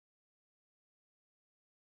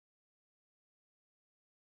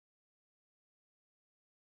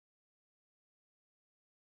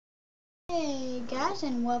Hey guys,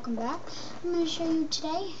 and welcome back. I'm going to show you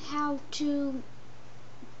today how to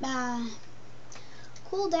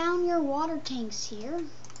cool down your water tanks here.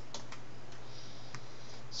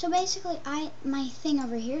 So basically my thing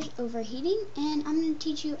over here is overheating, and I'm going to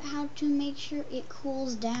teach you how to make sure it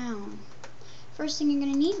cools down. First thing you're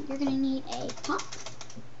going to need a pump,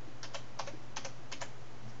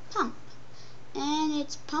 and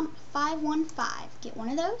it's pump 515. Get one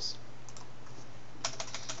of those.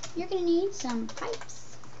 You're going to need some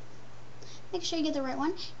pipes. Make sure you get the right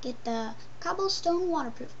one. Get the cobblestone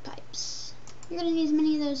waterproof pipes. You're going to need as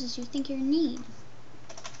many of those as you think you're going to need.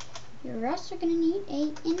 Your rest are going to need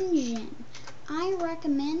an engine. I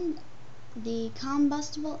recommend the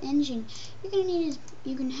combustible engine. You're going to need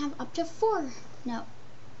you can have up to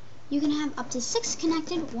 6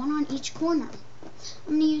 connected, one on each corner.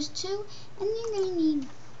 I'm going to use 2, and then you're going to need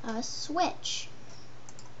a switch.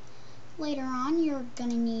 Later on, you're going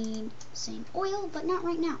to need some oil, but not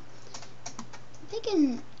right now. Pick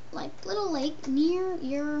a little lake near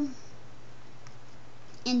your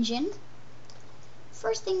engine.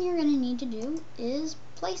 First thing you're going to need to do is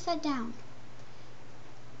place that down.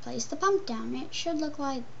 Place the pump down. It should look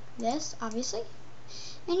like this, obviously.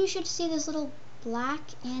 And you should see this little black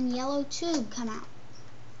and yellow tube come out.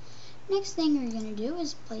 Next thing you're going to do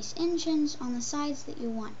is place engines on the sides that you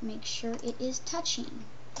want. Make sure it is touching.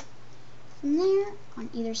 From there, on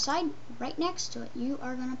either side, right next to it, you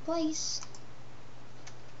are going to place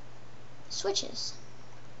switches.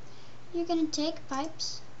 You're going to take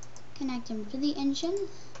pipes, connect them to the engine,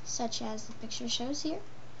 such as the picture shows here,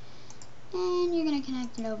 and you're going to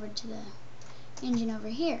connect it over to the engine over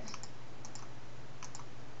here.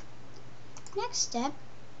 Next step,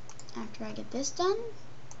 after I get this done,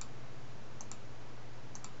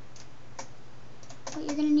 what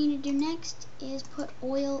you're going to need to do next is put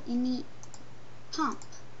oil in the pump.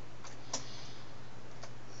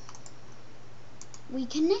 We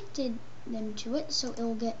connected them to it so it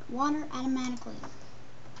will get water automatically.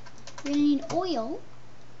 You're going to need oil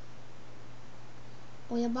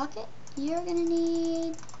bucket. You're going to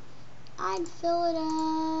need, I'd fill it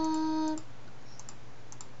up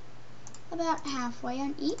about halfway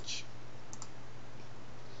on each.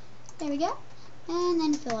 There we go. And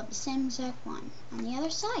then fill up the same exact one on the other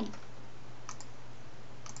side.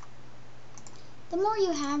 The more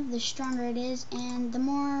you have, the stronger it is, and the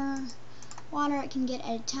more water it can get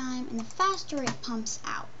at a time, and the faster it pumps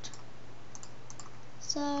out.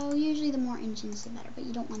 So usually the more engines the better, but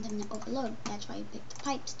you don't want them to overload. That's why you pick the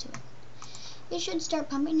pipes to it. It should start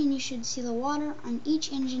pumping, and you should see the water on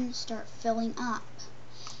each engine start filling up.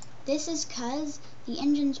 This is because the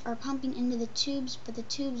engines are pumping into the tubes, but the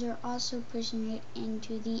tubes are also pushing it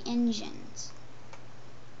into the engines.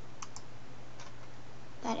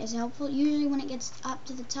 That is helpful. Usually when it gets up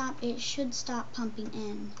to the top, it should stop pumping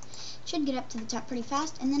in. It should get up to the top pretty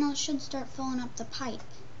fast, and then it should start filling up the pipe.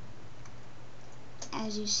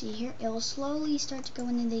 As you see here, it will slowly start to go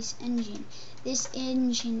into this engine. This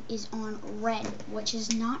engine is on red, which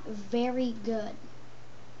is not very good.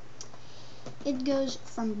 It goes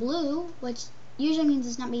from blue, which usually means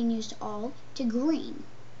it's not being used at all, to green.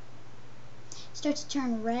 Starts to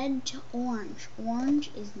turn red to orange. Orange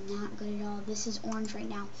is not good at all. This is orange right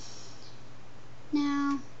now.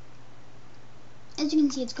 Now, as you can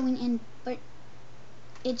see, it's going in, but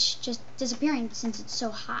it's just disappearing since it's so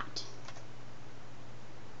hot.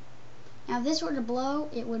 Now, if this were to blow,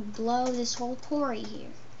 it would blow this whole quarry here.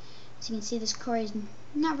 As you can see, this quarry is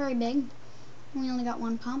not very big. We only got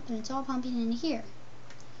one pump, and it's all pumping into here.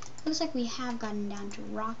 Looks like we have gotten down to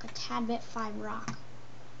rock a tad bit, 5 rock.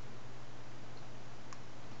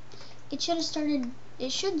 It should start in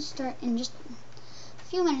just a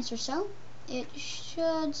few minutes or so. It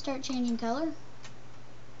should start changing color.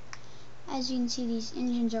 As you can see, these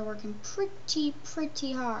engines are working pretty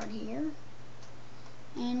hard here.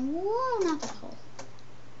 And whoa, not that hole.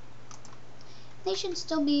 They should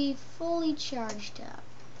still be fully charged up.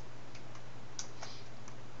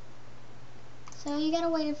 So you gotta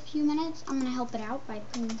wait a few minutes. I'm gonna help it out by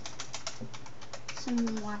putting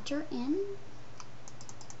some water in.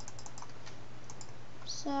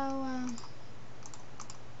 So, I'm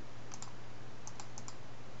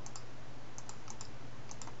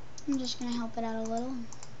just going to help it out a little.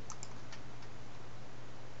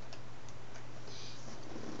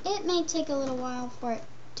 It may take a little while for it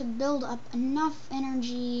to build up enough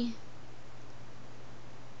energy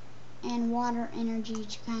and water energy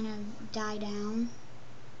to kind of die down.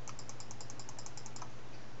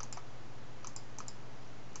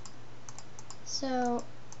 So,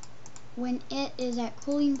 when it is at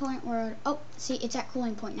cooling point, where, oh, see, it's at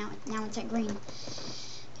cooling point now. Now it's at green.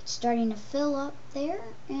 starting to fill up there,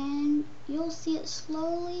 and you'll see it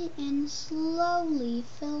slowly and slowly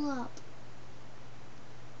fill up.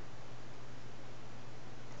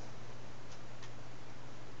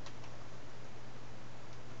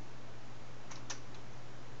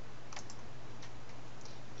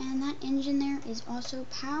 And that engine there is also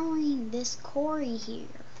powering this quarry here.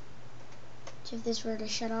 So if this were to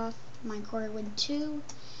shut off, my quarry would too.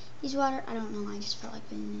 These water, I don't know, I just felt like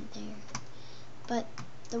putting it there. But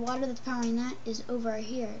the water that's powering that is over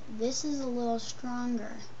here. This is a little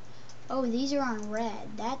stronger. Oh, these are on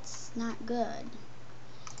red. That's not good.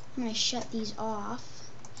 I'm going to shut these off.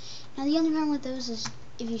 Now the only problem with those is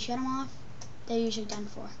if you shut them off, they're usually done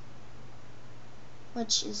for.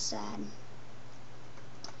 Which is sad.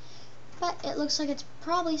 But it looks like it's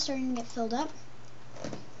probably starting to get filled up.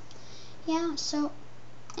 Yeah, so,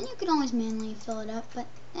 and you can always manually fill it up, but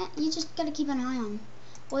you just gotta keep an eye on.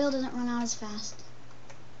 Oil doesn't run out as fast.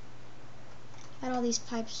 Got all these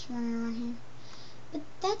pipes running around here. But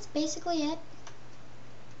that's basically it.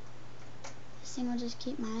 This thing will just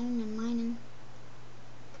keep mining and mining.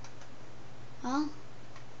 Well,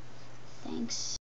 thanks.